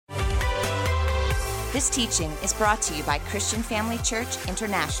This teaching is brought to you by Christian Family Church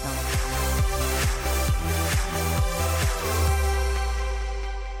International.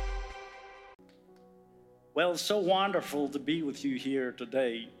 Well, it's so wonderful to be with you here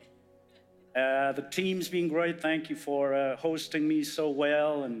today. The team's been great. Thank you for hosting me so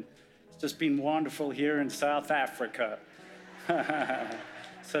well, and it's just been wonderful here in South Africa.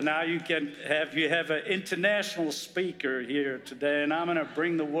 So now you have an international speaker here today, and I'm going to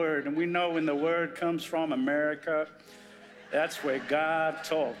bring the word. And we know when the word comes from America, that's where God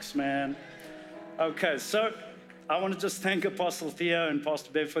talks, man. Okay, so I want to just thank Apostle Theo and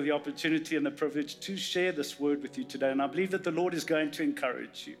Pastor Bev for the opportunity and the privilege to share this word with you today. And I believe that the Lord is going to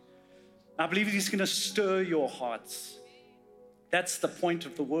encourage you. I believe He's going to stir your hearts. That's the point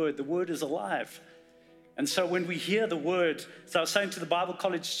of the word. The word is alive. And so when we hear the word, so I was saying to the Bible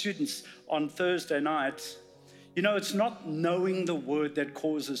college students on Thursday night, you know, it's not knowing the word that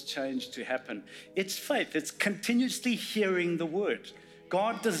causes change to happen. It's faith. It's continuously hearing the word.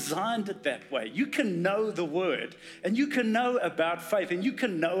 God designed it that way. You can know the word, and you can know about faith, and you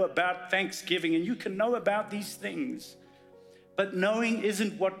can know about thanksgiving, and you can know about these things. But knowing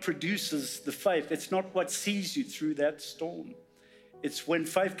isn't what produces the faith. It's not what sees you through that storm. It's when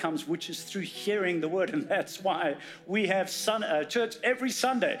faith comes, which is through hearing the word. And that's why we have church every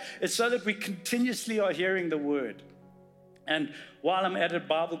Sunday. It's so that we continuously are hearing the word. And while I'm at a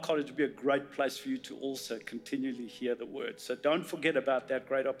Bible college, it'll be a great place for you to also continually hear the word. So don't forget about that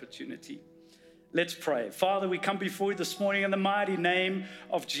great opportunity. Let's pray. Father, we come before you this morning in the mighty name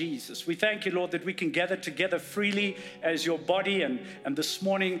of Jesus. We thank you, Lord, that we can gather together freely as your body. And this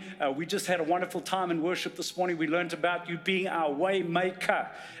morning, we just had a wonderful time in worship this morning. We learned about you being our way maker.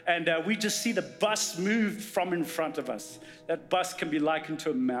 And we just see the bus move from in front of us. That bus can be likened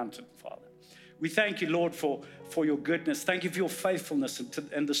to a mountain, Father. We thank you, Lord, for your goodness. Thank you for your faithfulness.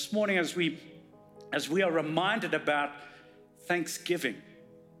 And this morning, as we are reminded about Thanksgiving,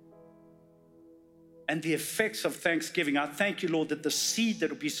 and the effects of thanksgiving, I thank you, Lord, that the seed that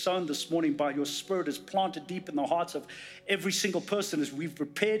will be sown this morning by your Spirit is planted deep in the hearts of every single person as we've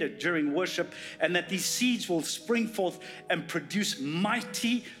prepared it during worship, and that these seeds will spring forth and produce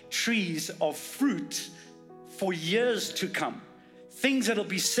mighty trees of fruit for years to come. Things that will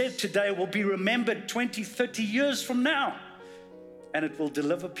be said today will be remembered 20, 30 years from now, and it will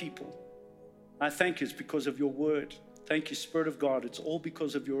deliver people. I thank you. It's because of your word. Thank you, Spirit of God. It's all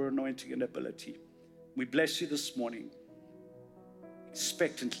because of your anointing and ability. We bless you this morning,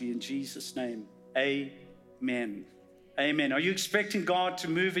 expectantly in Jesus' name. Amen. Amen. Are you expecting God to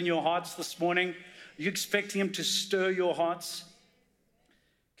move in your hearts this morning? Are you expecting Him to stir your hearts?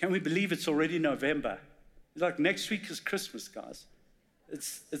 Can we believe it's already November? It's like next week is Christmas, guys.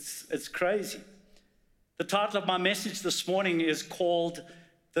 It's crazy. The title of my message this morning is called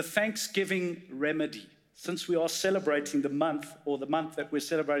The Thanksgiving Remedy. Since we are celebrating the month that we're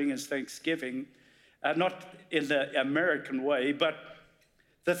celebrating is Thanksgiving, not in the American way, but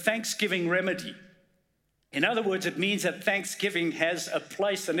the Thanksgiving remedy. In other words, it means that Thanksgiving has a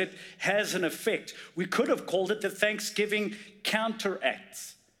place and it has an effect. We could have called it the Thanksgiving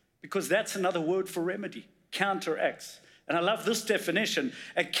counteracts, because that's another word for remedy, counteracts. And I love this definition.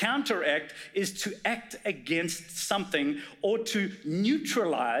 A counteract is to act against something or to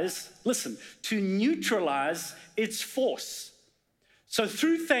neutralize, to neutralize its force. So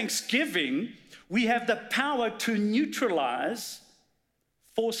through Thanksgiving, we have the power to neutralize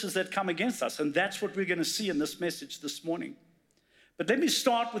forces that come against us. And that's what we're going to see in this message this morning. But let me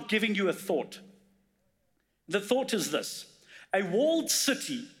start with giving you a thought. The thought is this: a walled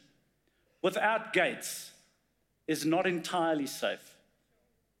city without gates is not entirely safe.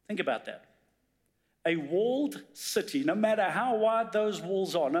 Think about that. A walled city, no matter how wide those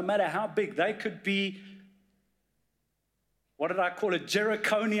walls are, no matter how big, they could be, what did I call it,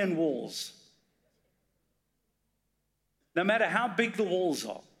 Jerichonian walls. No matter how big the walls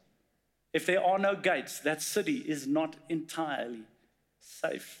are, if there are no gates, that city is not entirely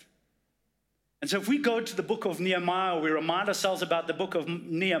safe. And so if we go to the book of Nehemiah, we remind ourselves about the book of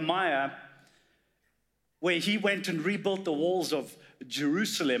Nehemiah, where he went and rebuilt the walls of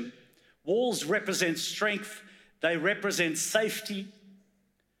Jerusalem. Walls represent strength. They represent safety.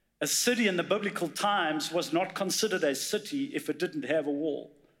 A city in the biblical times was not considered a city if it didn't have a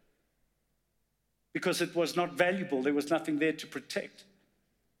wall, because it was not valuable. There was nothing there to protect.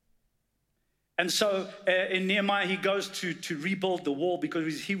 And so in Nehemiah, he goes to rebuild the wall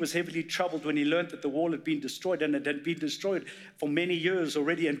because he was heavily troubled when he learned that the wall had been destroyed, and it had been destroyed for many years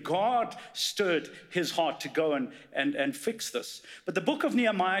already. And God stirred his heart to go and fix this. But the book of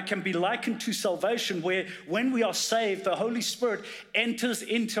Nehemiah can be likened to salvation, where when we are saved, the Holy Spirit enters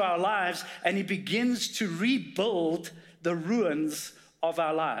into our lives and he begins to rebuild the ruins of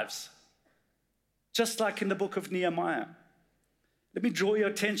our lives. Just like in the book of Nehemiah. Let me draw your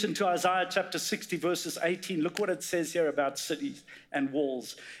attention to Isaiah chapter 60, verses 18. Look what it says here about cities and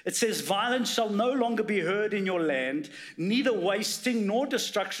walls. It says, violence shall no longer be heard in your land, neither wasting nor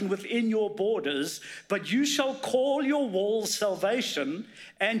destruction within your borders, but you shall call your walls salvation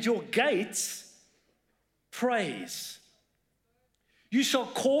and your gates praise. You shall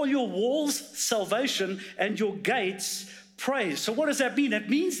call your walls salvation and your gates praise. So what does that mean? It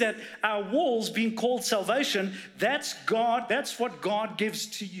means that our walls being called salvation, that's God, that's what God gives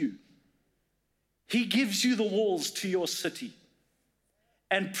to you. He gives you the walls to your city.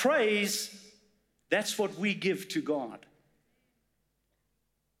 And praise, that's what we give to God.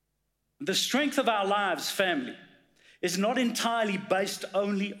 The strength of our lives, family, is not entirely based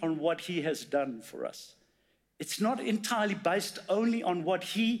only on what he has done for us. It's not entirely based only on what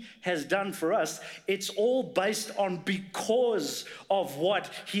he has done for us. It's all based on because of what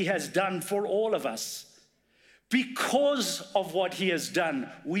he has done for all of us. Because of what he has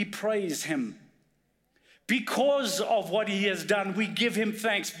done, we praise him. Because of what he has done, we give him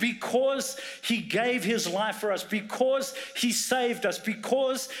thanks. Because he gave his life for us, because he saved us,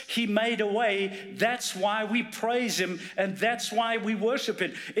 because he made a way, that's why we praise him and that's why we worship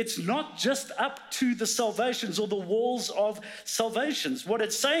him. It's not just up to the salvations or the walls of salvations. What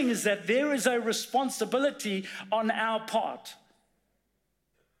it's saying is that there is a responsibility on our part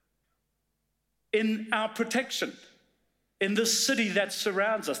in our protection, in this city that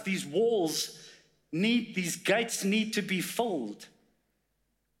surrounds us. These walls these gates need to be filled.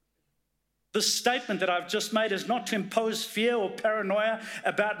 The statement that I've just made is not to impose fear or paranoia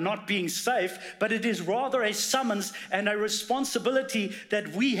about not being safe, but it is rather a summons and a responsibility that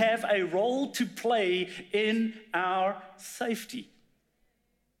we have a role to play in our safety.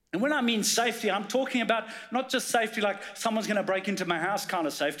 And when I mean safety, I'm talking about not just safety like someone's going to break into my house kind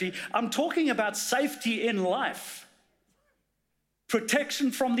of safety. I'm talking about safety in life.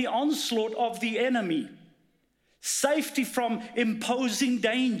 Protection from the onslaught of the enemy. Safety from imposing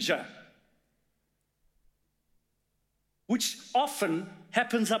danger, which often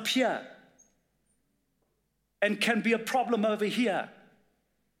happens up here and can be a problem over here.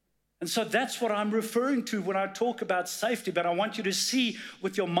 And so that's what I'm referring to when I talk about safety. But I want you to see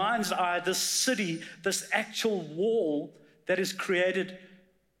with your mind's eye this city, this actual wall that is created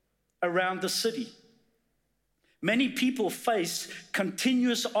around the city. Many people face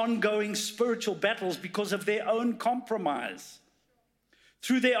continuous ongoing spiritual battles because of their own compromise.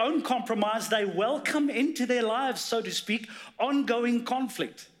 Through their own compromise, they welcome into their lives, so to speak, ongoing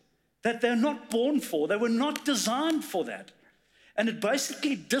conflict that they're not born for. They were not designed for that. And it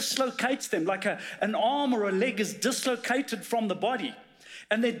basically dislocates them like an arm or a leg is dislocated from the body.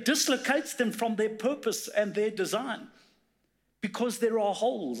 And it dislocates them from their purpose and their design because there are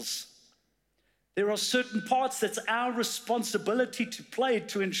holes. There are certain parts that's our responsibility to play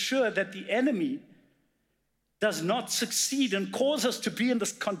to ensure that the enemy does not succeed and cause us to be in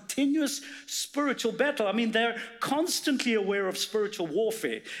this continuous spiritual battle. I mean, they're constantly aware of spiritual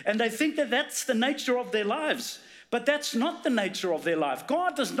warfare, and they think that that's the nature of their lives. But that's not the nature of their life.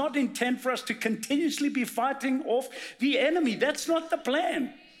 God does not intend for us to continuously be fighting off the enemy. That's not the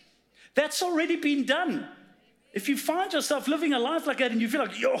plan. That's already been done. If you find yourself living a life like that and you feel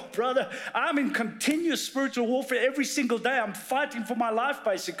like, yo, brother, I'm in continuous spiritual warfare every single day. I'm fighting for my life,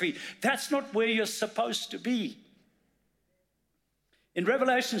 basically. That's not where you're supposed to be. In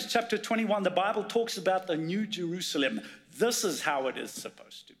Revelation chapter 21, the Bible talks about the New Jerusalem. This is how it is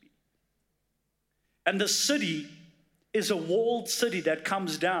supposed to be. And the city is a walled city that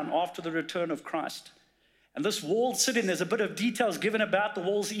comes down after the return of Christ. And this walled city, and there's a bit of details given about the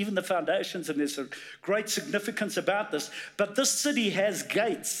walls, even the foundations, and there's a great significance about this. But this city has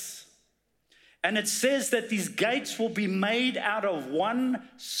gates. And it says that these gates will be made out of one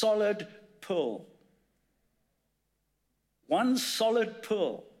solid pearl. One solid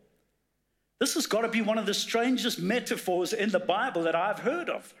pearl. This has got to be one of the strangest metaphors in the Bible that I've heard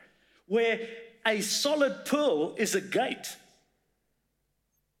of, where a solid pearl is a gate.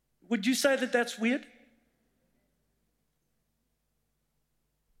 Would you say that that's weird?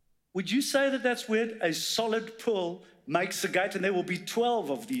 Would you say that that's weird? A solid pearl makes the gate, and there will be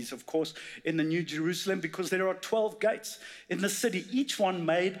 12 of these, of course, in the New Jerusalem, because there are 12 gates in the city, each one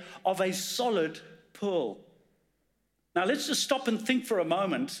made of a solid pearl. Now, let's just stop and think for a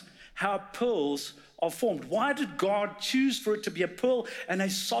moment how pearls are formed. Why did God choose for it to be a pearl, and a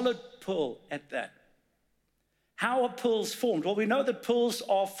solid pearl at that? How are pearls formed? Well, we know that pearls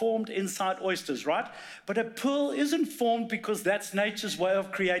are formed inside oysters, right? But a pearl isn't formed because that's nature's way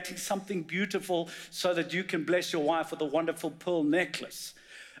of creating something beautiful so that you can bless your wife with a wonderful pearl necklace.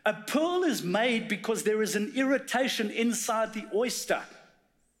 A pearl is made because there is an irritation inside the oyster.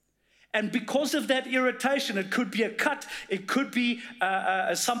 And because of that irritation, it could be a cut, it could be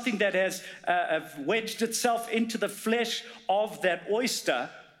something that has wedged itself into the flesh of that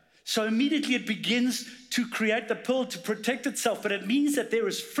oyster. So immediately it begins to create the pearl to protect itself, but it means that there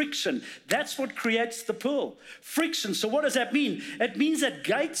is friction. That's what creates the pearl, friction. So what does that mean? It means that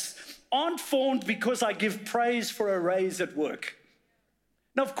gates aren't formed because I give praise for a raise at work.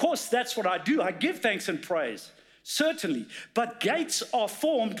 Now, of course, that's what I do. I give thanks and praise, certainly. But gates are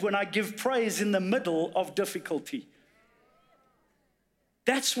formed when I give praise in the middle of difficulty.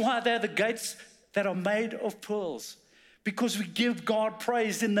 That's why they're the gates that are made of pearls. Because we give God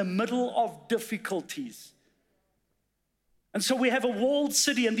praise in the middle of difficulties. And so we have a walled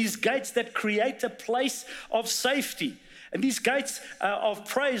city and these gates that create a place of safety. And these gates of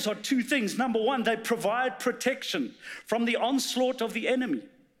praise are two things. Number one, they provide protection from the onslaught of the enemy.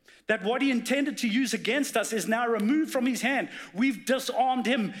 That what he intended to use against us is now removed from his hand. We've disarmed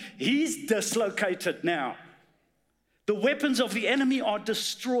him. He's dislocated now. The weapons of the enemy are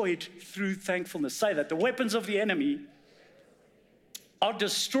destroyed through thankfulness. Say that. The weapons of the enemy are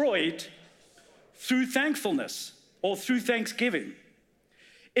destroyed through thankfulness or through thanksgiving.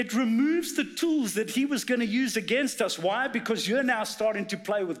 It removes the tools that he was going to use against us. Why? Because you're now starting to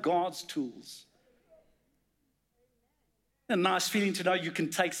play with God's tools. A nice feeling to know you can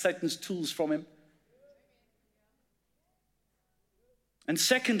take Satan's tools from him. And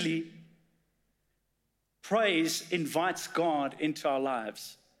secondly, praise invites God into our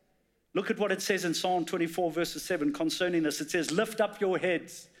lives. Look at what it says in Psalm 24, verses 7 concerning this. It says, lift up your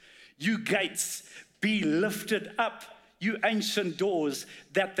heads, you gates, be lifted up, you ancient doors,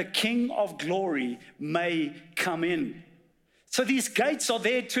 that the King of glory may come in. So these gates are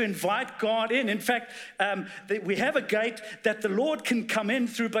there to invite God in. In fact, we have a gate that the Lord can come in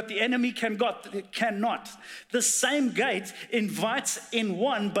through, but the enemy cannot. The same gate invites in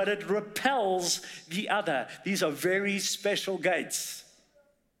one, but it repels the other. These are very special gates.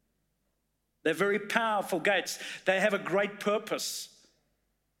 They're very powerful gates. They have a great purpose.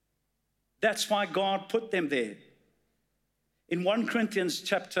 That's why God put them there. In 1 Corinthians,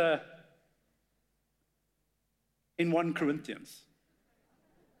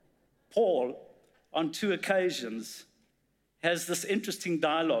 Paul, on 2 occasions, has this interesting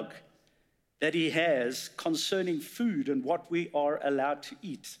dialogue that he has concerning food and what we are allowed to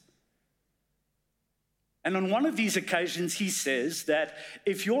eat. And on one of these occasions, he says that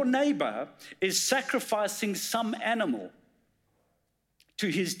if your neighbor is sacrificing some animal to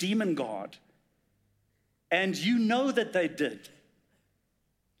his demon god, and you know that they did,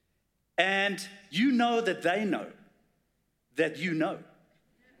 and you know that they know that you know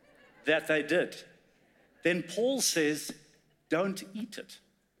that they did, then Paul says, don't eat it.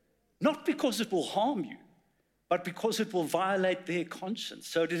 Not because it will harm you, but because it will violate their conscience.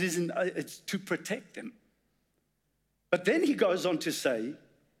 So it's to protect them. But then he goes on to say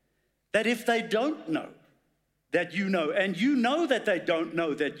that if they don't know that you know, and you know that they don't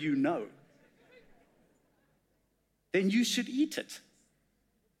know that you know, then you should eat it.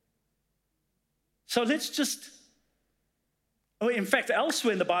 So in fact,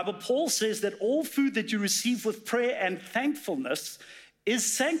 elsewhere in the Bible, Paul says that all food that you receive with prayer and thankfulness is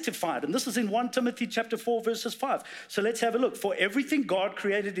sanctified. And this is in 1 Timothy chapter 4, verses 5. So let's have a look. For everything God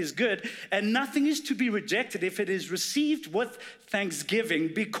created is good, and nothing is to be rejected if it is received with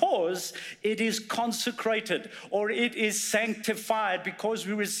thanksgiving, because it is consecrated, or it is sanctified because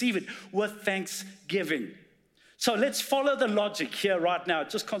we receive it with thanksgiving. So let's follow the logic here right now,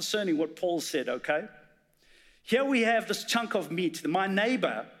 just concerning what Paul said, okay? Here we have this chunk of meat. My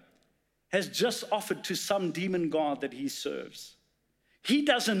neighbor has just offered to some demon god that he serves. He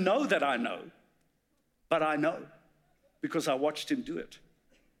doesn't know that I know, but I know because I watched him do it.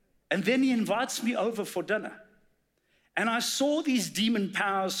 And then he invites me over for dinner. And I saw these demon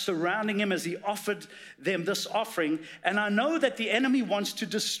powers surrounding him as he offered them this offering. And I know that the enemy wants to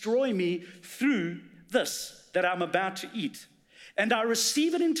destroy me through this that I'm about to eat. and I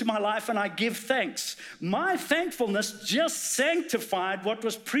receive it into my life and I give thanks. My thankfulness just sanctified what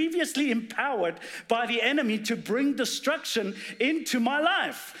was previously empowered by the enemy to bring destruction into my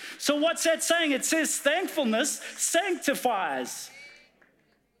life. So what's that saying? It says thankfulness sanctifies.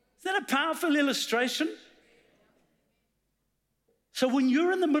 Is that a powerful illustration? So when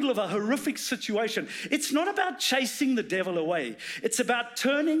you're in the middle of a horrific situation, it's not about chasing the devil away. It's about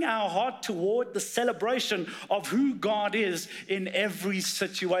turning our heart toward the celebration of who God is in every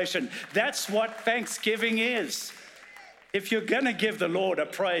situation. That's what Thanksgiving is. If you're going to give the Lord a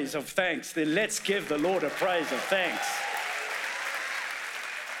praise of thanks, then let's give the Lord a praise of thanks.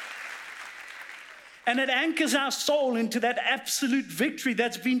 And it anchors our soul into that absolute victory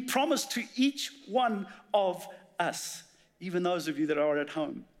that's been promised to each one of us. Even those of you that are at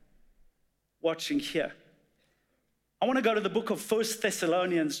home watching here. I want to go to the book of 1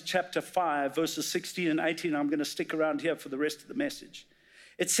 Thessalonians chapter 5, verses 16 and 18. I'm going to stick around here for the rest of the message.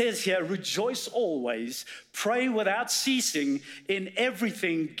 It says here, rejoice always, pray without ceasing, in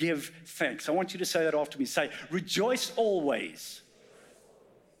everything give thanks. I want you to say that after me. Say, rejoice always,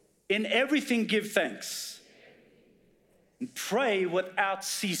 in everything give thanks, and pray without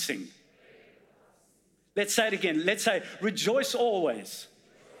ceasing. Let's say it again. Let's say, rejoice always.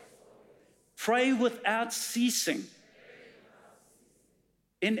 Pray without ceasing.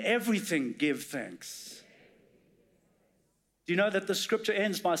 In everything, give thanks. Do you know that the scripture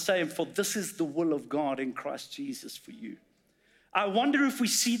ends by saying, for this is the will of God in Christ Jesus for you? I wonder if we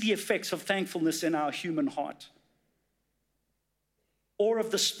see the effects of thankfulness in our human heart, or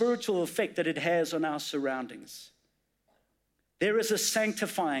of the spiritual effect that it has on our surroundings. There is a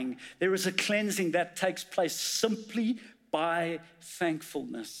sanctifying, there is a cleansing that takes place simply by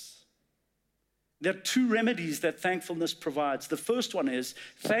thankfulness. There are two remedies that thankfulness provides. The first one is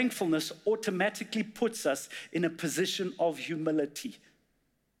thankfulness automatically puts us in a position of humility.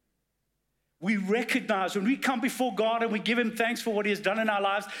 We recognize when we come before God and we give him thanks for what he has done in our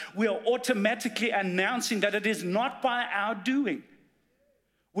lives, we are automatically announcing that it is not by our doing.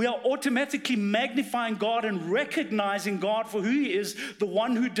 We are automatically magnifying God and recognizing God for who he is, the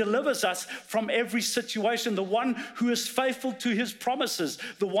one who delivers us from every situation, the one who is faithful to his promises,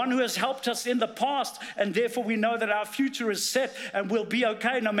 the one who has helped us in the past, and therefore we know that our future is set and we'll be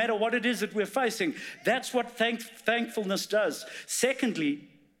okay no matter what it is that we're facing. That's what thankfulness does. Secondly,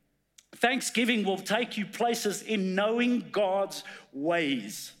 thanksgiving will take you places in knowing God's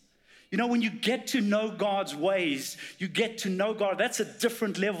ways. You know, when you get to know God's ways, you get to know God. That's a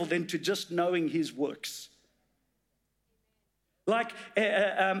different level than to just knowing his works. Like,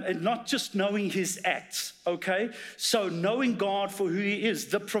 not just knowing his acts, okay? So knowing God for who he is.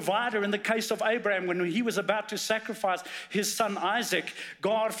 The provider in the case of Abraham, when he was about to sacrifice his son Isaac,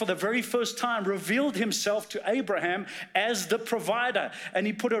 God for the very first time revealed himself to Abraham as the provider. And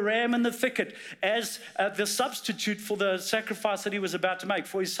he put a ram in the thicket as the substitute for the sacrifice that he was about to make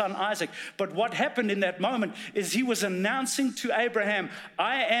for his son Isaac. But what happened in that moment is he was announcing to Abraham,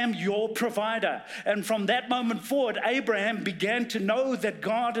 I am your provider. And from that moment forward, Abraham began to know that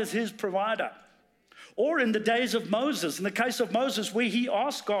God is his provider. Or in the days of Moses, in the case of Moses, where he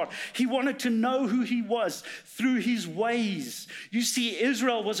asked God, he wanted to know who he was through his ways. You see,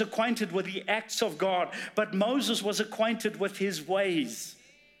 Israel was acquainted with the acts of God, but Moses was acquainted with his ways.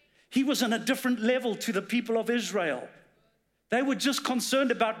 He was on a different level to the people of Israel. They were just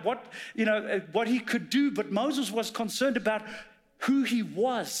concerned about what he could do, but Moses was concerned about who he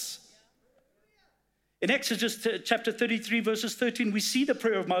was. In Exodus chapter 33, verses 13, we see the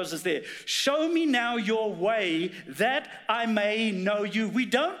prayer of Moses there. Show me now your way that I may know you. We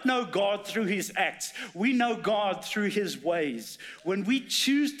don't know God through his acts. We know God through his ways. When we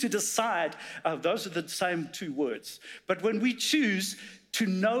choose to decide, those are the same two words, but when we choose to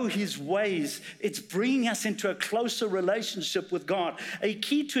know his ways, it's bringing us into a closer relationship with God. A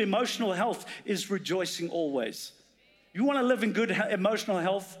key to emotional health is rejoicing always. You want to live in good emotional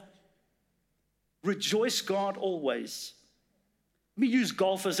health? Rejoice God always. Let me use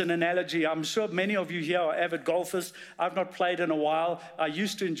golf as an analogy. I'm sure many of you here are avid golfers. I've not played in a while. I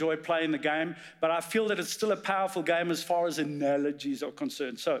used to enjoy playing the game, but I feel that it's still a powerful game as far as analogies are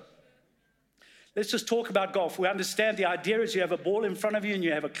concerned. So let's just talk about golf. We understand the idea is you have a ball in front of you and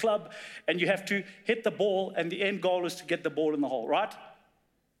you have a club and you have to hit the ball, and the end goal is to get the ball in the hole, right?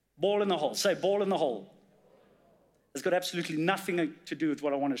 Ball in the hole. Say ball in the hole. It's got absolutely nothing to do with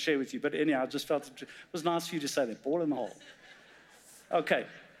what I want to share with you. But anyhow, I just felt it was nice for you to say that. Ball in the hole. Okay.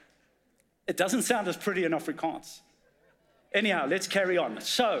 It doesn't sound as pretty in Afrikaans. Anyhow, let's carry on.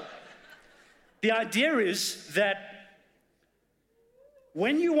 So, the idea is that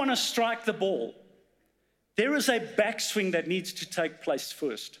when you want to strike the ball, There is a backswing that needs to take place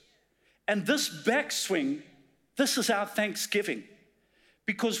first. And this backswing, this is our thanksgiving,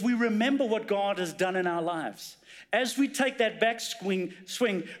 because we remember what God has done in our lives. As we take that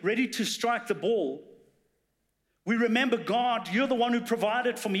backswing, ready to strike the ball, we remember, God, you're the one who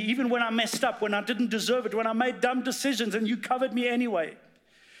provided for me, even when I messed up, when I didn't deserve it, when I made dumb decisions, and you covered me anyway.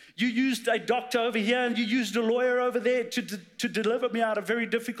 You used a doctor over here and you used a lawyer over there to deliver me out of very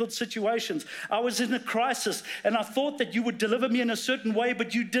difficult situations. I was in a crisis and I thought that you would deliver me in a certain way,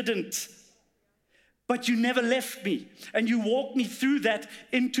 but you didn't. But you never left me, and you walked me through that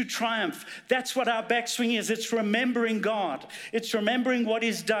into triumph. That's what our backswing is. It's remembering God. It's remembering what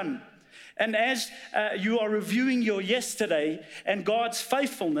He's done. And as you are reviewing your yesterday and God's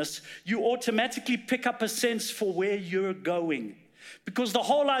faithfulness, you automatically pick up a sense for where you're going. Because the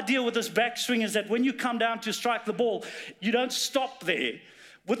whole idea with this backswing is that when you come down to strike the ball, you don't stop there.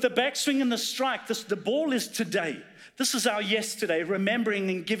 With the backswing and the strike, the ball is today. This is our yesterday, remembering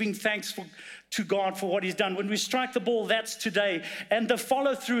and giving thanks to God for what He's done. When we strike the ball, that's today. And the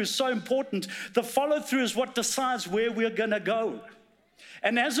follow-through is so important. The follow-through is what decides where we're going to go.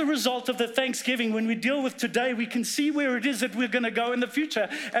 And as a result of the thanksgiving, when we deal with today, we can see where it is that we're going to go in the future,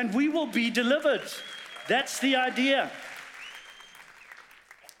 and we will be delivered. That's the idea.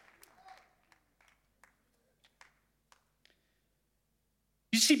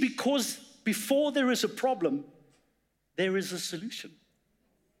 You see, because before there is a problem, there is a solution.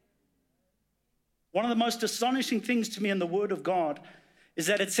 One of the most astonishing things to me in the Word of God is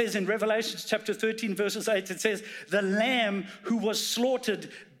that it says in Revelation chapter 13, verses 8, it says, the Lamb who was slaughtered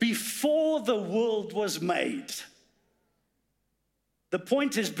before the world was made. The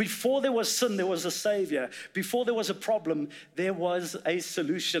point is, before there was sin, there was a Savior. Before there was a problem, there was a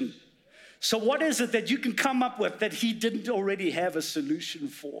solution. So what is it that you can come up with that He didn't already have a solution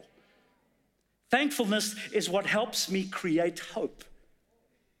for? Thankfulness is what helps me create hope.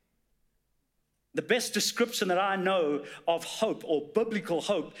 The best description that I know of hope, or biblical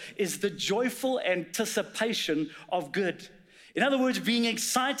hope, is the joyful anticipation of good. In other words, being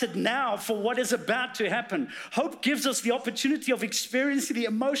excited now for what is about to happen. Hope gives us the opportunity of experiencing the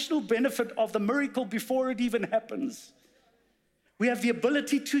emotional benefit of the miracle before it even happens. We have the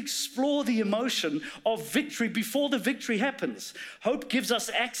ability to explore the emotion of victory before the victory happens. Hope gives us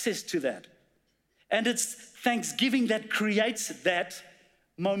access to that. And it's thanksgiving that creates that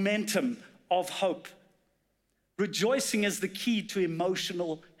momentum of hope. Rejoicing is the key to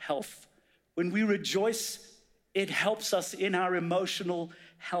emotional health. When we rejoice, it helps us in our emotional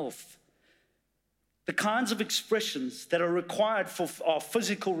health. The kinds of expressions that are required for our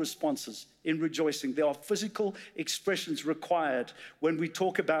physical responses in rejoicing. There are physical expressions required when we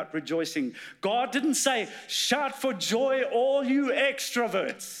talk about rejoicing. God didn't say, shout for joy, all you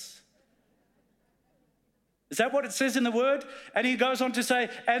extroverts. Is that what it says in the Word? And He goes on to say,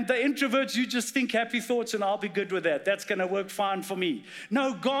 and the introverts, you just think happy thoughts and I'll be good with that. That's going to work fine for me.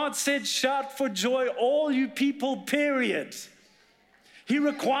 No, God said, shout for joy, all you people, period. He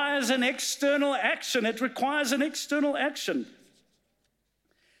requires an external action. It requires an external action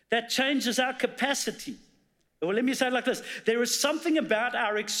that changes our capacity. Well, let me say it like this. There is something about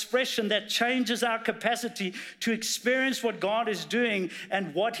our expression that changes our capacity to experience what God is doing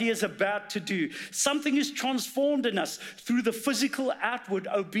and what He is about to do. Something is transformed in us through the physical outward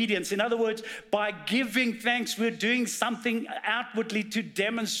obedience. In other words, by giving thanks, we're doing something outwardly to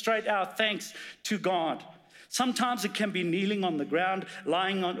demonstrate our thanks to God. Sometimes it can be kneeling on the ground,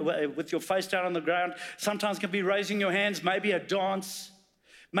 lying with your face down on the ground. Sometimes it can be raising your hands, maybe a dance.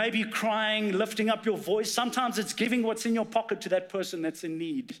 Maybe crying, lifting up your voice. Sometimes it's giving what's in your pocket to that person that's in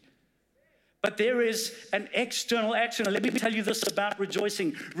need. But there is an external action. And let me tell you this about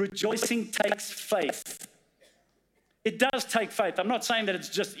rejoicing. Rejoicing takes faith. It does take faith. I'm not saying that it's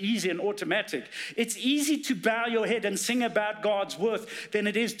just easy and automatic. It's easy to bow your head and sing about God's worth than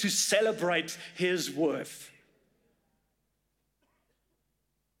it is to celebrate His worth.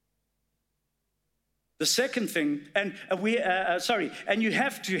 The second thing, and you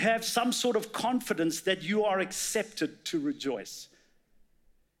have to have some sort of confidence that you are accepted to rejoice.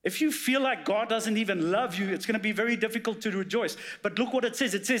 If you feel like God doesn't even love you, it's going to be very difficult to rejoice. But look what it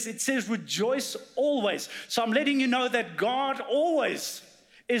says. It says rejoice always. So I'm letting you know that God always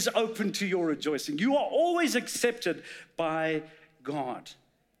is open to your rejoicing. You are always accepted by God.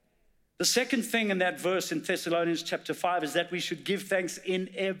 The second thing in that verse in Thessalonians chapter 5 is that we should give thanks in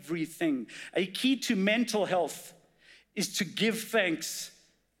everything. A key to mental health is to give thanks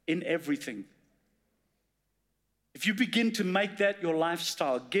in everything. If you begin to make that your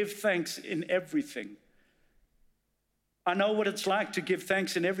lifestyle, give thanks in everything. I know what it's like to give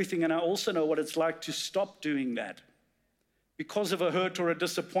thanks in everything, and I also know what it's like to stop doing that because of a hurt or a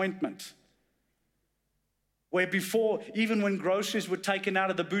disappointment. Where before, even when groceries were taken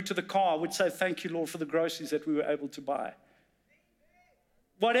out of the boot of the car, I would say, thank you, Lord, for the groceries that we were able to buy.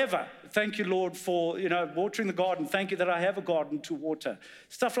 Whatever. Thank you, Lord, for, watering the garden. Thank you that I have a garden to water.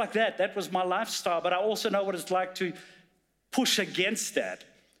 Stuff like that. That was my lifestyle. But I also know what it's like to push against that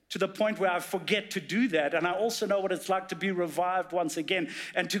to the point where I forget to do that. And I also know what it's like to be revived once again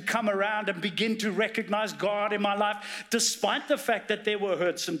and to come around and begin to recognize God in my life, despite the fact that there were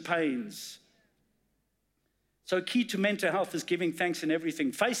hurts and pains. So key to mental health is giving thanks in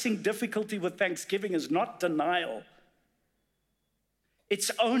everything. Facing difficulty with thanksgiving is not denial.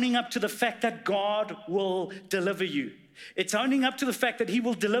 It's owning up to the fact that God will deliver you. It's owning up to the fact that He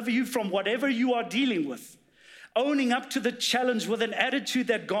will deliver you from whatever you are dealing with. Owning up to the challenge with an attitude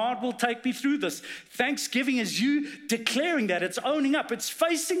that God will take me through this. Thanksgiving is you declaring that. It's owning up. It's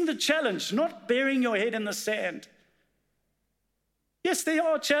facing the challenge, not burying your head in the sand. Yes, there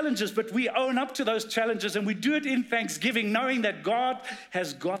are challenges, but we own up to those challenges and we do it in thanksgiving, knowing that God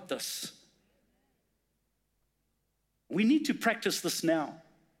has got this. We need to practice this now.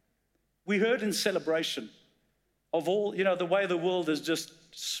 We heard in celebration of all, the way the world is just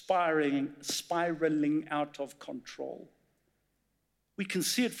spiraling out of control. We can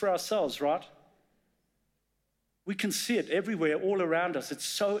see it for ourselves, right? We can see it everywhere, all around us. It's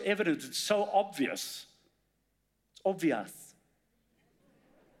so evident, it's so obvious. It's obvious.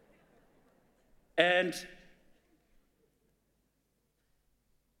 And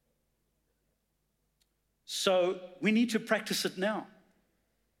so we need to practice it now.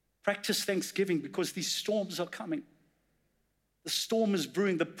 Practice thanksgiving because these storms are coming. The storm is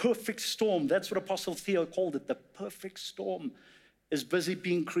brewing, the perfect storm. That's what Apostle Theo called it. The perfect storm is busy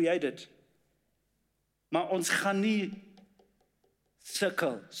being created. Maar ons gaan nie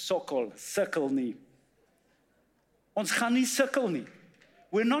sukkel nie. Ons gaan nie sukkel nie.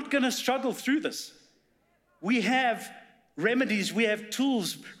 We're not going to struggle through this. We have remedies, we have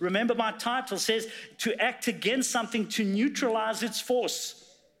tools. Remember, my title says to act against something to neutralize its force.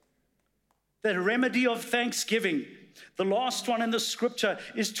 The remedy of thanksgiving. The last one in the scripture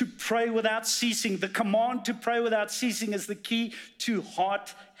is to pray without ceasing. The command to pray without ceasing is the key to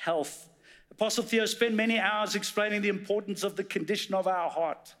heart health. Apostle Theo spent many hours explaining the importance of the condition of our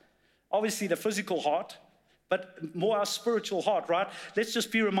heart. Obviously, the physical heart, but more our spiritual heart, right? Let's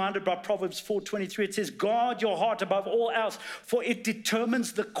just be reminded by Proverbs 4:23. It says, guard your heart above all else, for it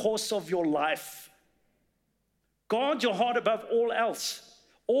determines the course of your life. Guard your heart above all else.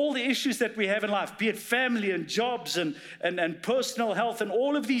 All the issues that we have in life, be it family and jobs and personal health and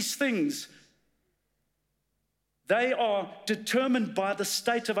all of these things, they are determined by the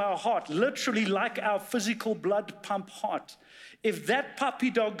state of our heart, literally like our physical blood pump heart. If that puppy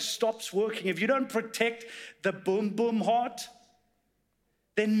dog stops working, if you don't protect the boom boom heart,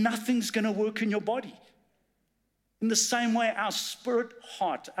 then nothing's going to work in your body. In the same way, our spirit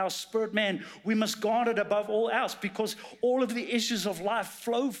heart, our spirit man, we must guard it above all else because all of the issues of life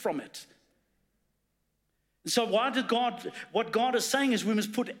flow from it. So what God is saying is we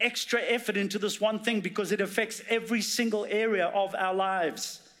must put extra effort into this one thing because it affects every single area of our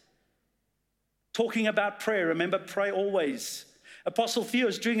lives. Talking about prayer, remember, pray always. Apostle Theo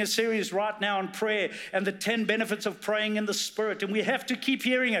is doing a series right now on prayer and the 10 benefits of praying in the Spirit. And we have to keep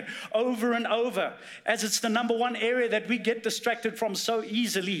hearing it over and over as it's the number one area that we get distracted from so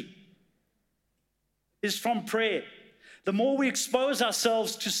easily is from prayer. The more we expose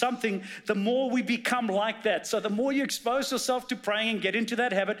ourselves to something, the more we become like that. So the more you expose yourself to praying and get into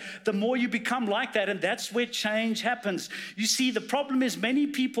that habit, the more you become like that. And that's where change happens. You see, the problem is many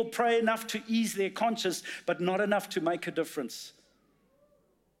people pray enough to ease their conscience, but not enough to make a difference.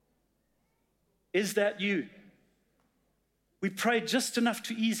 Is that you? We pray just enough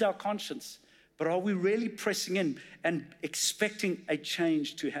to ease our conscience, but are we really pressing in and expecting a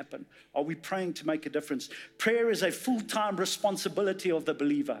change to happen? Are we praying to make a difference? Prayer is a full-time responsibility of the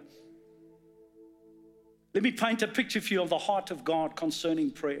believer. Let me paint a picture for you of the heart of God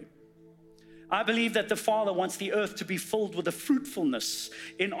concerning prayer. I believe that the Father wants the earth to be filled with the fruitfulness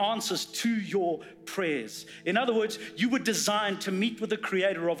in answers to your prayers. In other words, you were designed to meet with the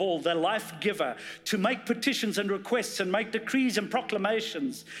Creator of all, the life giver, to make petitions and requests and make decrees and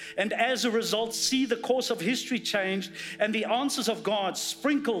proclamations. And as a result, see the course of history changed and the answers of God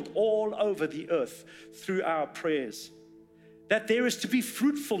sprinkled all over the earth through our prayers. That there is to be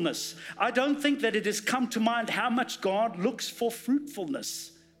fruitfulness. I don't think that it has come to mind how much God looks for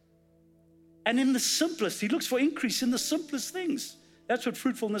fruitfulness. And in the simplest, He looks for increase in the simplest things. That's what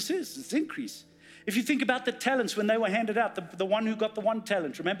fruitfulness is, it's increase. If you think about the talents when they were handed out, the one who got the 1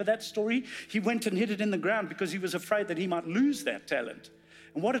 talent, remember that story? He went and hid it in the ground because he was afraid that he might lose that talent.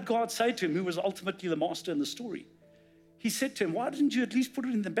 And what did God say to him, who was ultimately the master in the story? He said to him, why didn't you at least put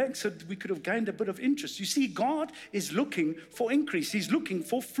it in the bank so that we could have gained a bit of interest? You see, God is looking for increase. He's looking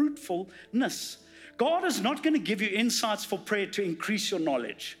for fruitfulness. God is not going to give you insights for prayer to increase your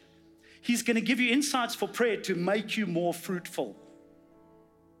knowledge. He's going to give you insights for prayer to make you more fruitful.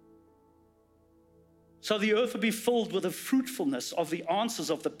 So the earth will be filled with the fruitfulness of the answers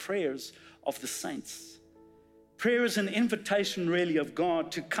of the prayers of the saints. Prayer is an invitation, really, of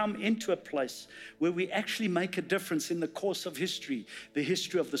God to come into a place where we actually make a difference in the course of history, the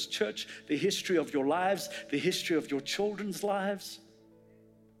history of this church, the history of your lives, the history of your children's lives,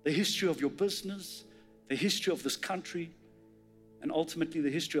 the history of your business, the history of this country, and ultimately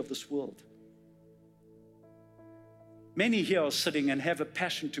the history of this world. Many here are sitting and have a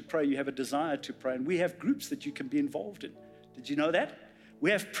passion to pray. You have a desire to pray. And we have groups that you can be involved in. Did you know that?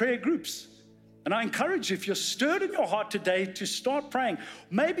 We have prayer groups. And I encourage you, if you're stirred in your heart today, to start praying.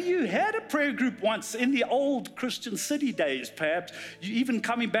 Maybe you had a prayer group once in the old Christian City days, perhaps. You even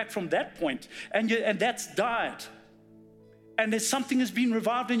coming back from that point. And that's died. And there's something that's been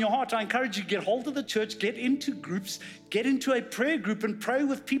revived in your heart. I encourage you, get hold of the church, get into groups, get into a prayer group and pray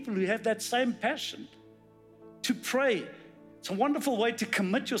with people who have that same passion. To pray. It's a wonderful way to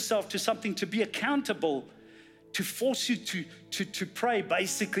commit yourself to something, to be accountable, to force you to pray,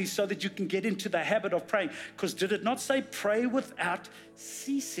 basically, so that you can get into the habit of praying. Because did it not say pray without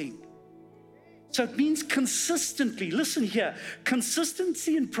ceasing? So it means consistently. Listen here,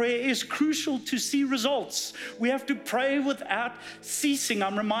 consistency in prayer is crucial to see results. We have to pray without ceasing.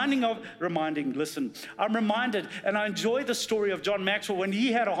 I'm reminded, and I enjoy the story of John Maxwell when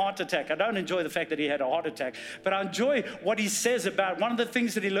he had a heart attack. I don't enjoy the fact that he had a heart attack, but I enjoy what he says about one of the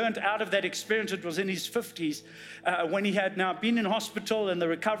things that he learned out of that experience. It was in his 50s when he had now been in hospital and the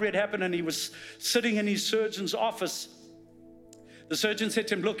recovery had happened, and he was sitting in his surgeon's office. The surgeon said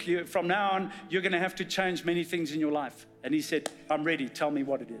to him, look, from now on, you're going to have to change many things in your life. And he said, I'm ready. Tell me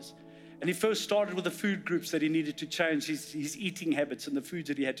what it is. And he first started with the food groups that he needed to change, his eating habits and the foods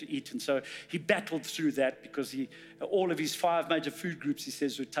that he had to eat. And so he battled through that because all of his 5 major food groups, he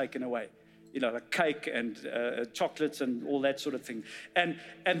says, were taken away. Like cake and chocolates and all that sort of thing. And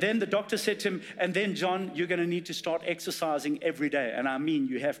then the doctor said to him, and then, John, you're going to need to start exercising every day. And I mean,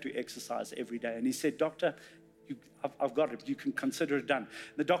 you have to exercise every day. And he said, Doctor, I've got it. You can consider it done.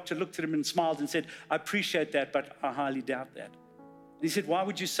 The doctor looked at him and smiled and said, I appreciate that, but I highly doubt that. And he said, why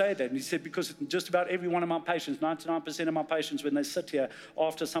would you say that? And he said, because just about every one of my patients, 99% of my patients, when they sit here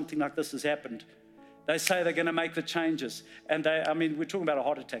after something like this has happened, they say they're going to make the changes. And we're talking about a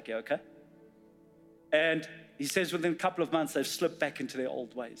heart attack here, okay? And he says within a couple of months, they've slipped back into their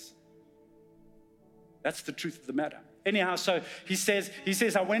old ways. That's the truth of the matter. Anyhow, so he says,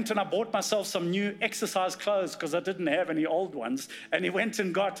 I went and I bought myself some new exercise clothes because I didn't have any old ones. And he went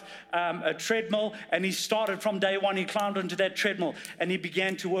and got a treadmill, and he started from day one. He climbed onto that treadmill and he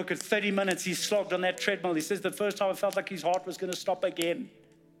began to work at 30 minutes. He slogged on that treadmill. He says the first time I felt like his heart was going to stop again.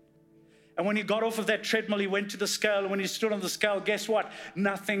 And when he got off of that treadmill, he went to the scale. And when he stood on the scale, guess what?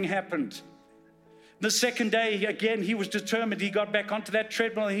 Nothing happened. The second day, again, he was determined. He got back onto that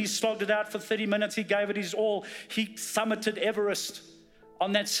treadmill and he slogged it out for 30 minutes. He gave it his all. He summited Everest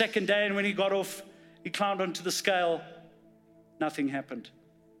on that second day. And when he got off, he climbed onto the scale. Nothing happened.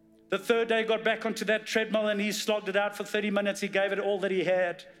 The third day, he got back onto that treadmill and he slogged it out for 30 minutes. He gave it all that he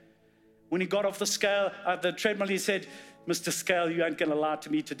had. When he got off the treadmill, he said, Mr. Scale, you ain't going to lie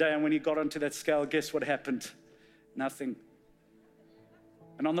to me today. And when he got onto that scale, guess what happened? Nothing.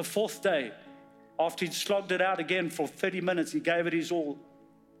 And on the 4th day, after he'd slogged it out again for 30 minutes, he gave it his all.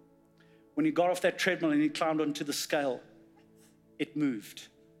 When he got off that treadmill and he climbed onto the scale, it moved.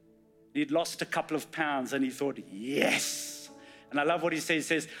 He'd lost a couple of pounds and he thought, yes. And I love what he says. He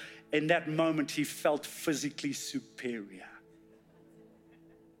says, in that moment, he felt physically superior.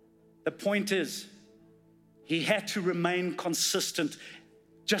 The point is, he had to remain consistent.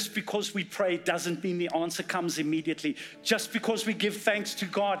 Just because we pray doesn't mean the answer comes immediately. Just because we give thanks to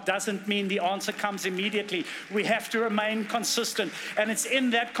God doesn't mean the answer comes immediately. We have to remain consistent. And it's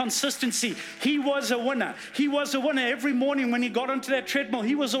in that consistency. He was a winner. He was a winner every morning when he got onto that treadmill.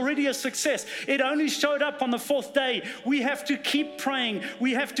 He was already a success. It only showed up on the 4th day. We have to keep praying.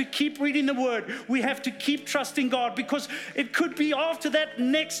 We have to keep reading the word. We have to keep trusting God, because it could be after that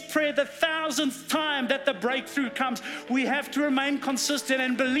next prayer, the 1,000th time, that the breakthrough comes. We have to remain consistent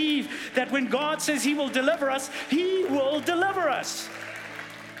and believe that when God says he will deliver us, he will deliver us.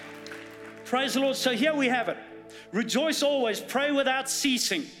 Praise the Lord. So here we have it. Rejoice always, pray without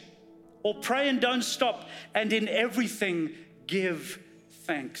ceasing. Or pray and don't stop, and in everything give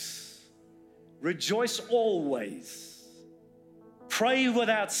thanks. Rejoice always. Pray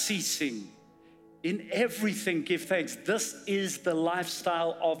without ceasing. In everything give thanks. This is the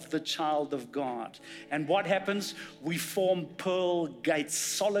lifestyle of the child of God. And what happens? We form pearl gates,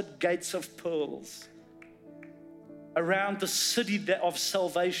 solid gates of pearls around the city of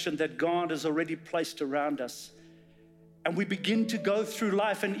salvation that God has already placed around us. And we begin to go through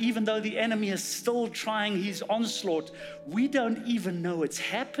life, and even though the enemy is still trying his onslaught, we don't even know it's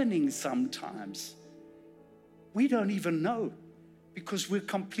happening sometimes. We don't even know, because we're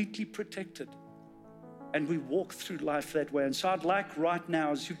completely protected. And we walk through life that way. And so I'd like right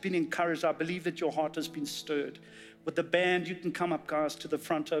now, as you've been encouraged, I believe that your heart has been stirred. With the band, you can come up, guys, to the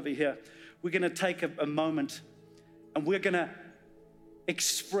front over here. We're going to take a moment, and we're going to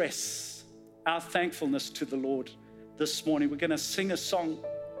express our thankfulness to the Lord. This morning, we're going to sing a song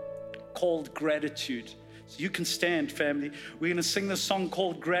called Gratitude. So you can stand, family. We're going to sing this song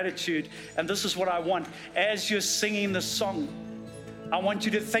called Gratitude. And this is what I want. As you're singing the song, I want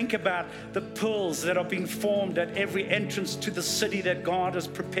you to think about the pearls that are being formed at every entrance to the city that God has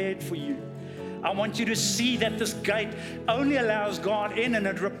prepared for you. I want you to see that this gate only allows God in and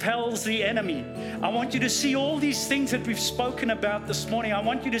it repels the enemy. I want you to see all these things that we've spoken about this morning. I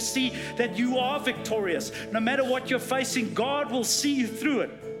want you to see that you are victorious. No matter what you're facing, God will see you through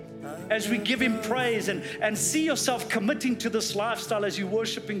it as we give Him praise, and see yourself committing to this lifestyle as you're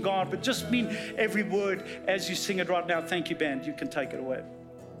worshiping God. But just mean every word as you sing it right now. Thank you, band. You can take it away.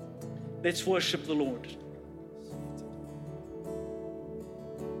 Let's worship the Lord.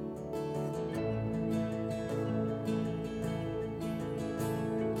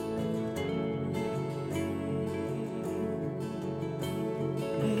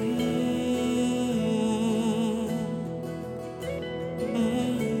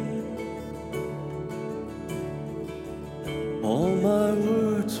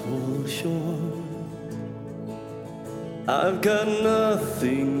 I've got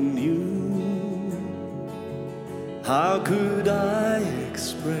nothing new. How could I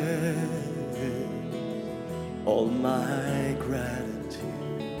express all my gratitude?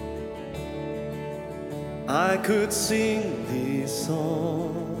 I could sing this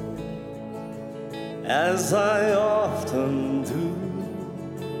song as I often do,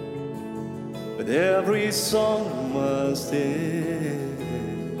 but every song must end,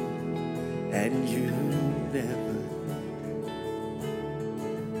 and you never.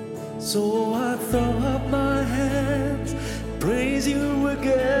 So I throw up my hands, praise you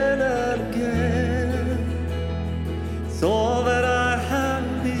again and again. So all that I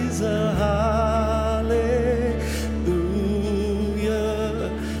have is a hallelujah,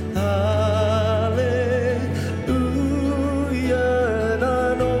 hallelujah. And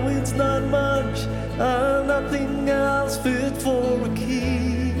I know it's not much, and nothing else fit for a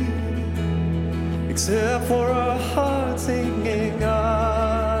king, except for a heart singing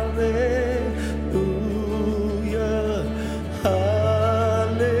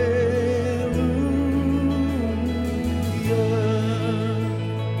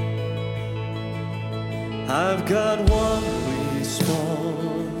I've got one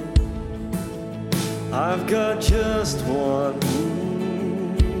response, I've got just one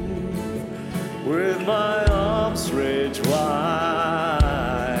move, with my arms stretched wide,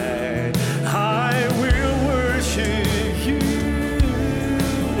 I will worship you.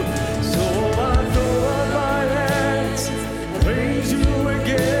 So I throw up my hands, praise you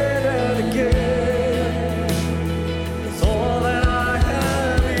again and again. 'Cause all that I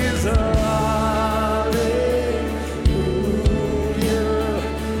have is a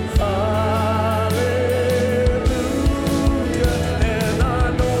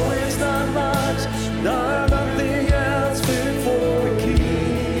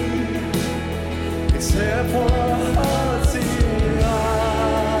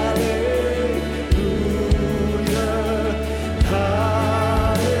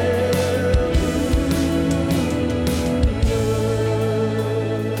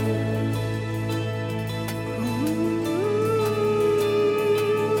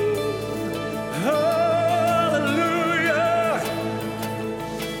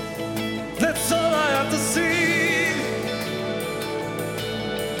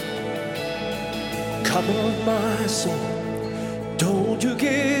come on, my soul, don't you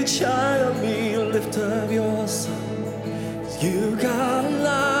get shy of me, lift up your song. You got a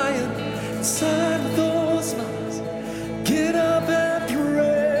lion inside of those lungs. Get up and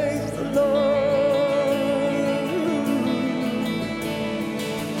praise the Lord.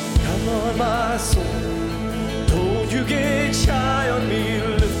 Come on, my soul, don't you get shy on me,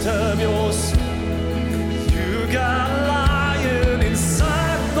 lift up your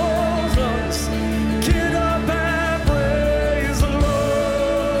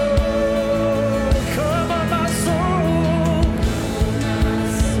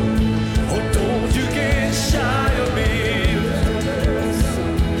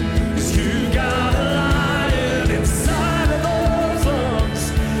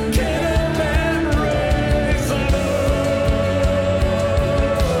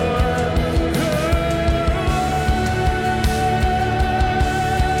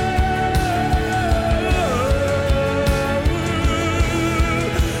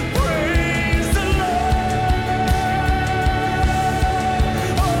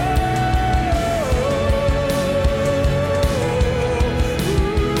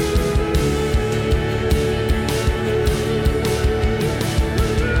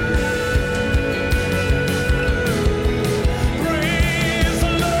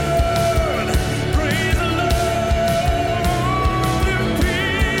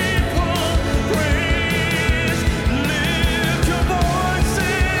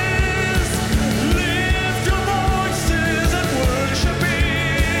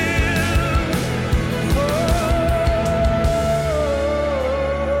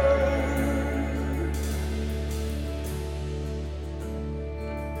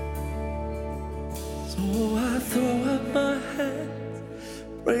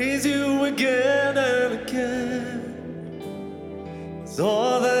praise you again and again. 'Cause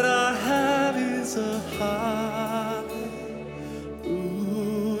all that I have is a hallelujah,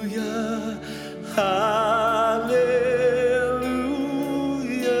 hallelujah.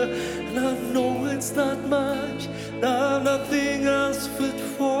 And I know it's not much, I've nothing else fit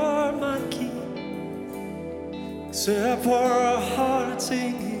for my King, except for a heart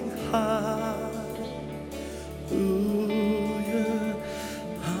singing hallelujah,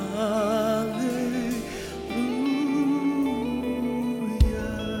 hallelujah.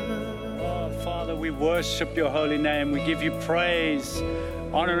 Oh, Father, we worship your holy name. We give you praise,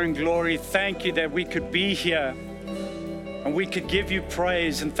 honor, and glory. Thank you that we could be here and we could give you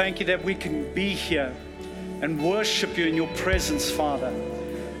praise. And thank you that we can be here and worship you in your presence, Father.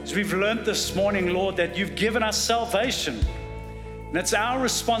 As we've learned this morning, Lord, that you've given us salvation. And it's our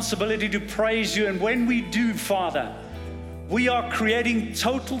responsibility to praise you. And when we do, Father, we are creating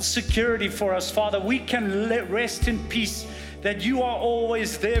total security for us, Father. We can rest in peace that you are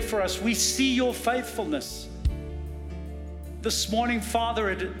always there for us. We see your faithfulness. This morning,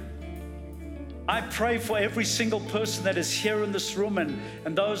 Father, I pray for every single person that is here in this room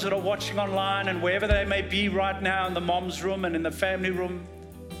and those that are watching online and wherever they may be right now, in the mom's room and in the family room.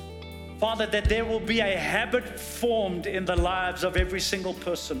 Father, that there will be a habit formed in the lives of every single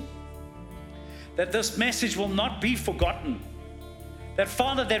person. That this message will not be forgotten. That,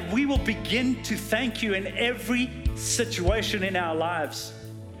 Father, that we will begin to thank you in every situation in our lives.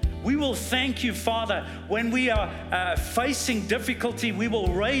 We will thank you, Father, when we are facing difficulty. We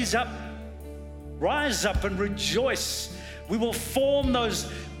will rise up and rejoice. We will form those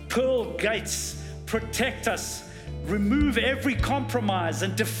pearl gates, protect us, remove every compromise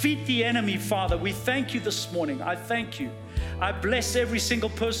and defeat the enemy, Father. We thank you this morning. I thank you. I bless every single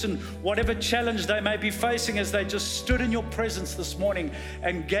person, whatever challenge they may be facing, as they just stood in your presence this morning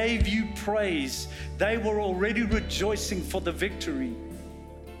and gave you praise. They were already rejoicing for the victory.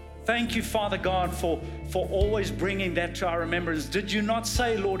 Thank you, Father God, for always bringing that to our remembrance. Did you not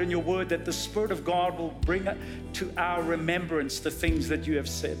say, Lord, in your word that the Spirit of God will bring to our remembrance the things that you have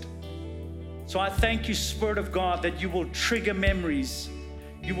said? So I thank you, Spirit of God, that you will trigger memories.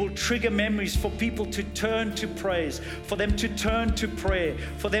 You will trigger memories for people to turn to praise, for them to turn to prayer,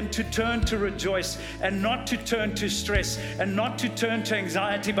 for them to turn to rejoice, and not to turn to stress, and not to turn to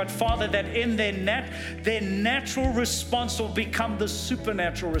anxiety, but Father, that in their natural response will become the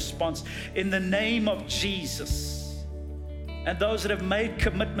supernatural response in the name of Jesus. And those that have made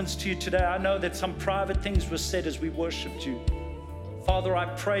commitments to you today, I know that some private things were said as we worshiped you. Father, I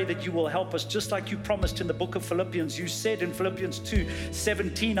pray that you will help us, just like you promised in the book of Philippians. You said in Philippians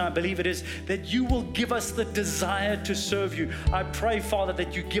 2:17, I believe it is, that you will give us the desire to serve you. I pray, Father,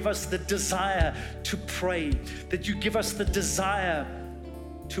 that you give us the desire to pray, that you give us the desire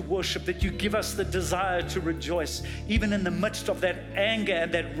to worship, that you give us the desire to rejoice, even in the midst of that anger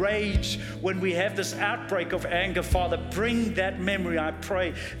and that rage. When we have this outbreak of anger, Father, bring that memory. I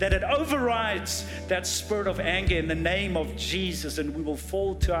pray that it overrides that spirit of anger in the name of Jesus, and we will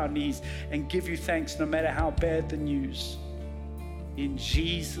fall to our knees and give you thanks no matter how bad the news. In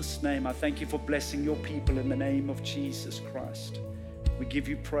Jesus' name, I thank you for blessing your people in the name of Jesus Christ. We give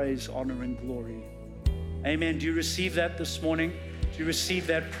you praise, honor, and glory. Amen. Do you receive that this morning? Do you receive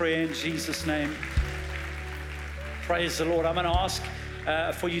that prayer in Jesus' name? Praise the Lord. I'm going to ask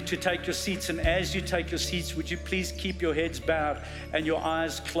for you to take your seats. And as you take your seats, would you please keep your heads bowed and your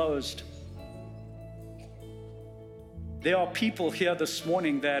eyes closed? There are people here this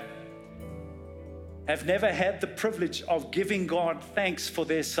morning that have never had the privilege of giving God thanks for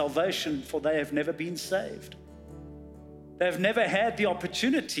their salvation, for they have never been saved. They've never had the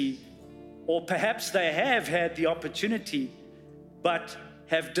opportunity, or perhaps they have had the opportunity, but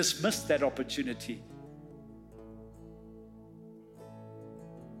have dismissed that opportunity.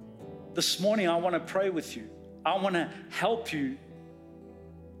 This morning, I want to pray with you. I want to help you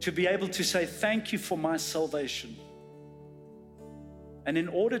to be able to say, thank you for my salvation. And in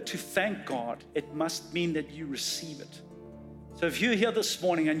order to thank God, it must mean that you receive it. So if you're here this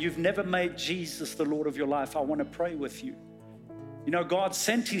morning and you've never made Jesus the Lord of your life, I want to pray with you. You know, God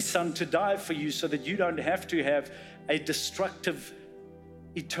sent his son to die for you so that you don't have to have a destructive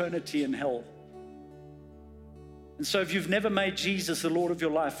eternity in hell. And so if you've never made Jesus the Lord of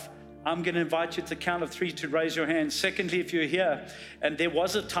your life, I'm going to invite you at the count of 3 to raise your hand. Secondly, if you're here and there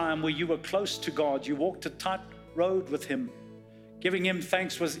was a time where you were close to God, you walked a tight road with him, giving him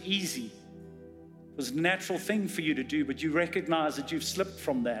thanks was easy. It was a natural thing for you to do, but you recognize that you've slipped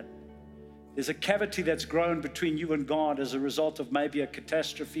from that. There's a cavity that's grown between you and God as a result of maybe a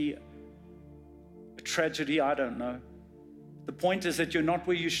catastrophe, a tragedy, I don't know. The The point is that you're not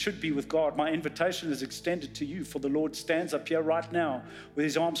where you should be with God. My invitation is extended to you, for the Lord stands up here right now with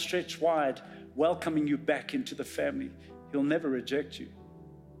his arms stretched wide, welcoming you back into the family. He'll never reject you.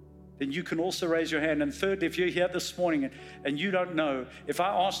 Then you can also raise your hand. And thirdly, if you're here this morning and you don't know, if I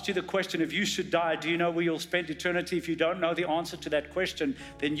asked you the question, if you should die, do you know where you'll spend eternity? If you don't know the answer to that question,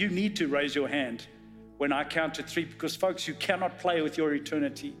 then you need to raise your hand when I count to 3, because folks, you cannot play with your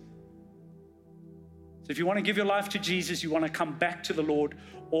eternity. So if you want to give your life to Jesus, you want to come back to the Lord,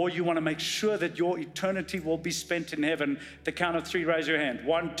 or you want to make sure that your eternity will be spent in heaven, at the count of 3, raise your hand.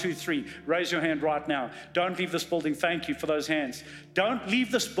 1, 2, 3. Raise your hand right now. Don't leave this building. Thank you for those hands. Don't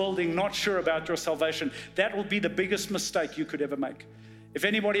leave this building not sure about your salvation. That will be the biggest mistake you could ever make. If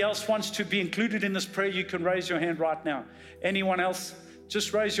anybody else wants to be included in this prayer, you can raise your hand right now. Anyone else?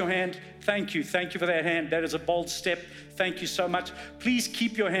 Just raise your hand. Thank you. Thank you for that hand. That is a bold step. Thank you so much. Please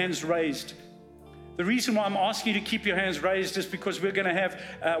keep your hands raised. The reason why I'm asking you to keep your hands raised is because we're going to have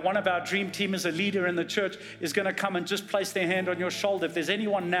one of our dream team as a leader in the church is going to come and just place their hand on your shoulder. If there's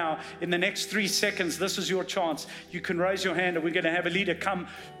anyone now, in the next 3 seconds, this is your chance. You can raise your hand, and we're going to have a leader come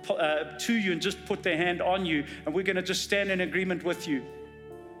to you and just put their hand on you, and we're going to just stand in agreement with you.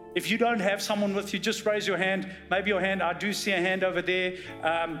 If you don't have someone with you, just raise your hand. Maybe your hand, I do see a hand over there.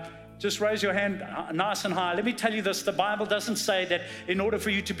 Just raise your hand nice and high. Let me tell you this, the Bible doesn't say that in order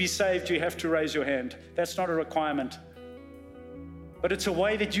for you to be saved, you have to raise your hand. That's not a requirement. But it's a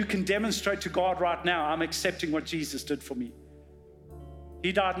way that you can demonstrate to God right now, I'm accepting what Jesus did for me.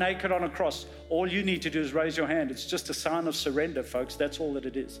 He died naked on a cross. All you need to do is raise your hand. It's just a sign of surrender, folks. That's all that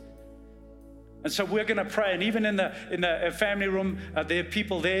it is. And so we're going to pray, and even in the family room, there are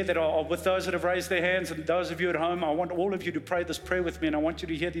people there that are with those that have raised their hands, and those of you at home, I want all of you to pray this prayer with me, and I want you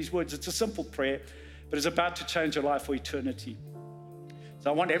to hear these words. It's a simple prayer, but it's about to change your life for eternity.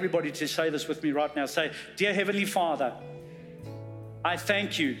 So I want everybody to say this with me right now. Say, Dear Heavenly Father, I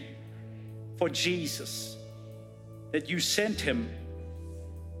thank you for Jesus, that you sent him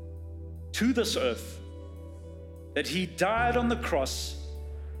to this earth, that he died on the cross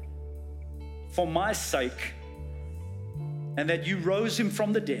for my sake, and that you rose him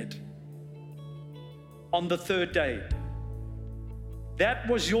from the dead on the 3rd day. That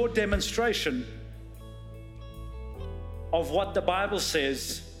was your demonstration of what the Bible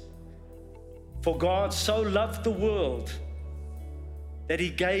says, for God so loved the world that he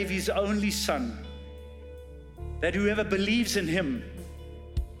gave his only Son, that whoever believes in him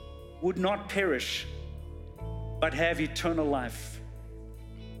would not perish, but have eternal life.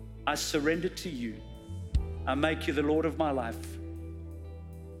 I surrender to you. I make you the Lord of my life.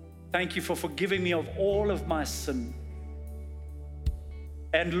 Thank you for forgiving me of all of my sin.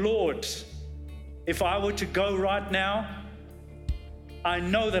 And Lord, if I were to go right now, I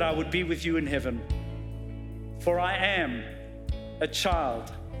know that I would be with you in heaven. For I am a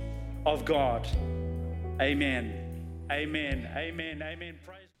child of God. Amen. Amen. Amen. Amen.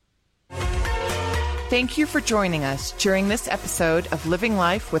 Praise. Thank you for joining us during this episode of Living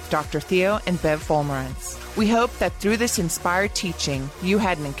Life with Dr. Theo and Bev Wolmarans. We hope that through this inspired teaching, you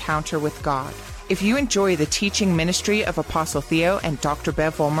had an encounter with God. If you enjoy the teaching ministry of Apostle Theo and Dr.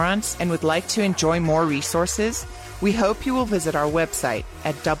 Bev Wolmarans and would like to enjoy more resources, we hope you will visit our website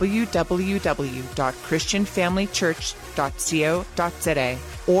at www.christianfamilychurch.co.za,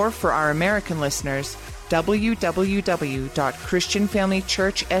 or for our American listeners,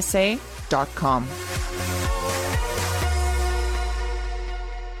 www.christianfamilychurchsa.com.